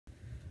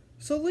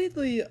So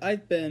lately,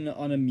 I've been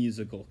on a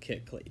musical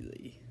kick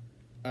lately.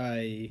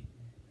 I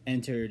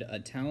entered a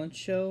talent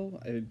show.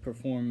 I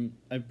performed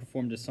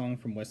a song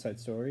from West Side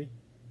Story.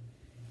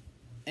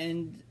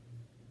 And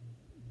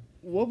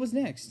what was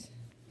next?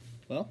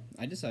 Well,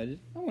 I decided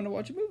I want to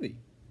watch a movie.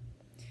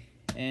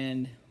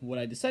 And what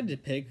I decided to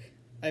pick,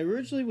 I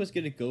originally was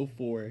going to go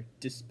for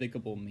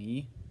Despicable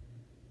Me,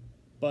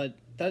 but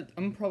that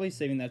I'm probably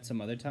saving that some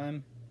other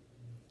time.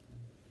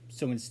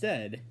 So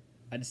instead,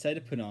 I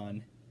decided to put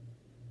on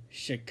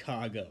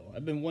Chicago.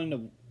 I've been wanting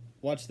to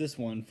watch this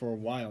one for a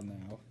while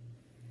now.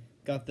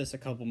 Got this a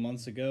couple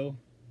months ago,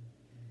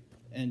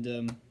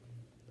 and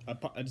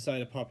I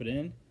decided to pop it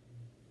in.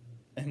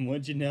 And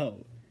what'd you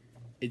know?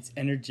 It's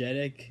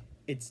energetic,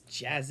 it's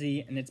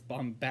jazzy, and it's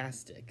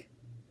bombastic.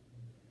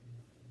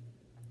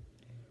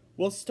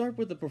 We'll start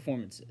with the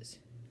performances.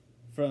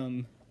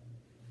 From,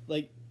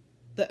 the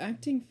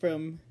acting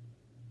from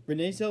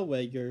Renee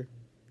Zellweger,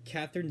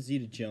 Catherine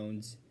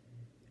Zeta-Jones,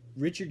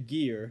 Richard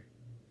Gere,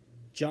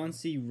 John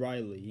C.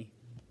 Reilly,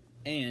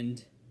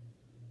 and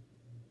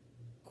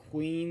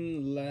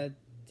Queen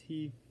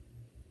Latifah.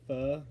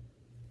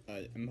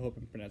 I'm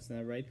hoping I'm pronouncing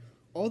that right.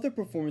 All their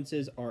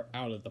performances are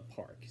out of the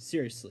park.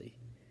 Seriously.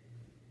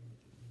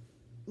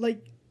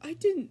 One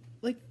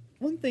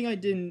thing I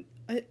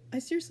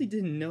seriously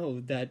didn't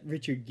know that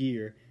Richard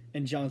Gere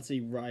and John C.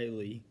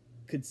 Reilly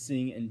could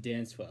sing and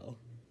dance well.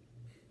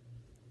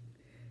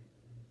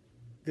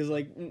 Because,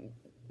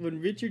 when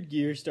Richard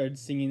Gere started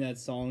singing that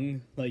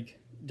song,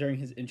 during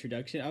his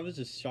introduction, I was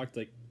just shocked,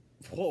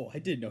 whoa, I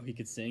didn't know he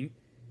could sing.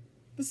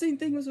 The same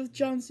thing was with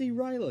John C.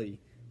 Reilly,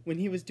 when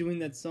he was doing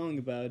that song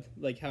about,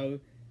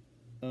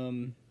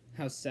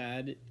 how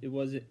sad he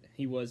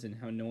was and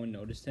how no one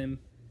noticed him.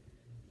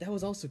 That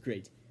was also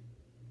great.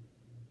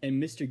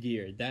 And Mr.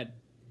 Gere,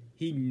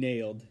 he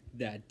nailed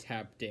that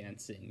tap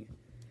dancing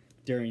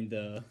during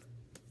the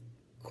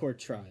court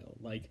trial.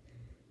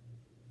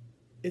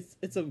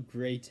 It's a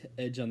great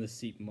edge on the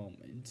seat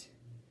moment.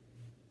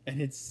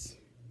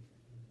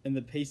 And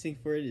the pacing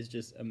for it is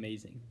just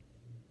amazing.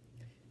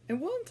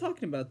 And while I'm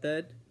talking about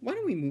that, why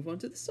don't we move on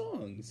to the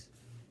songs?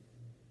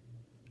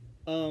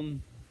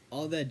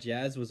 All That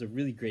Jazz was a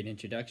really great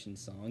introduction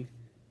song.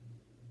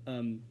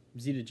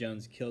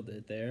 Zeta-Jones killed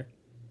it there.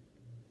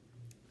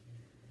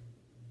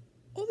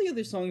 All the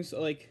other songs,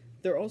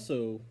 they're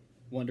also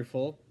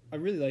wonderful. I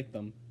really like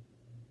them.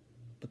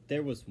 But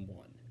there was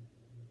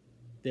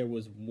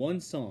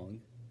one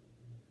song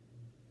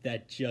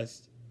that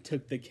just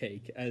took the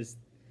cake as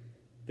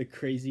the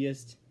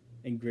craziest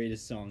and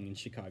greatest song in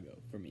Chicago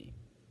for me.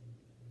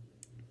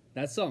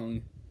 That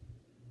song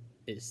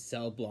is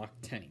Cell Block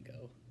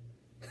Tango.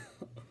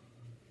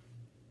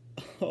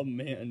 Oh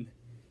man.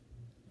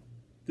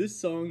 This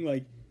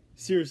song,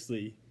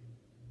 seriously,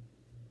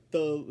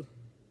 the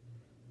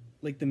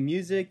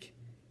music,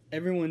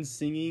 everyone's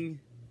singing,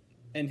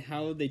 and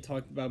how they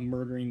talk about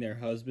murdering their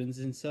husbands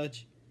and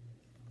such,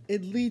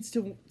 it leads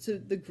to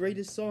the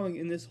greatest song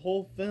in this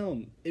whole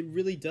film. It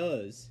really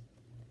does.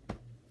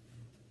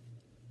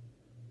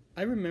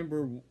 I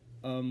remember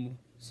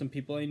some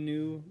people I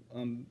knew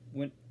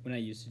when I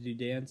used to do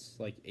dance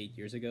 8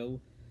 years ago.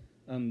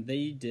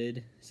 They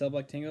did Cell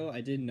Block Tango.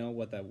 I didn't know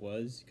what that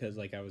was because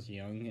I was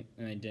young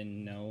and I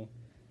didn't know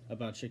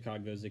about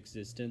Chicago's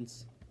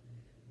existence.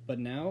 But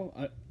now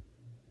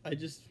I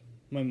just,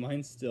 my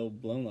mind's still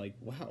blown.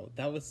 Wow,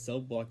 that was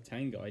Cell Block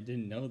Tango. I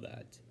didn't know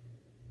that.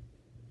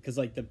 Because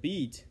the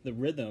beat, the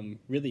rhythm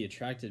really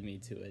attracted me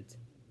to it.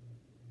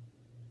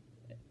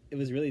 It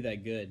was really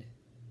that good.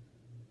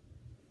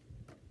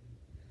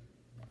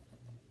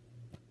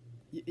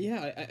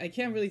 Yeah, I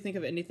can't really think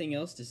of anything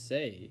else to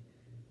say.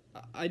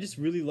 I just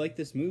really like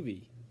this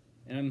movie,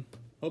 and I'm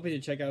hoping to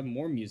check out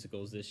more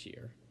musicals this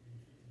year.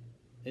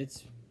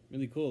 It's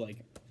really cool.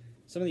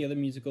 Some of the other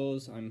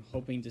musicals I'm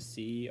hoping to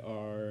see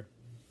are...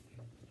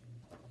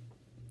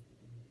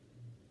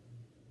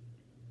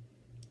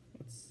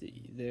 Let's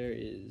see, there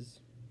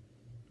is...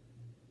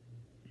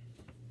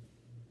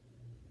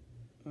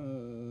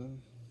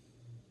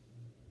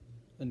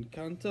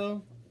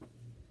 Encanto,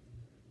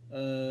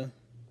 The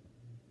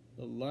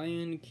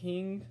Lion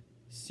King,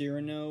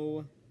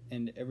 Cyrano,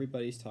 and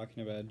everybody's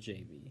talking about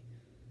JB.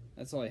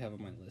 That's all I have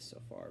on my list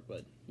so far,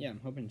 but yeah, I'm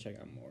hoping to check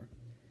out more.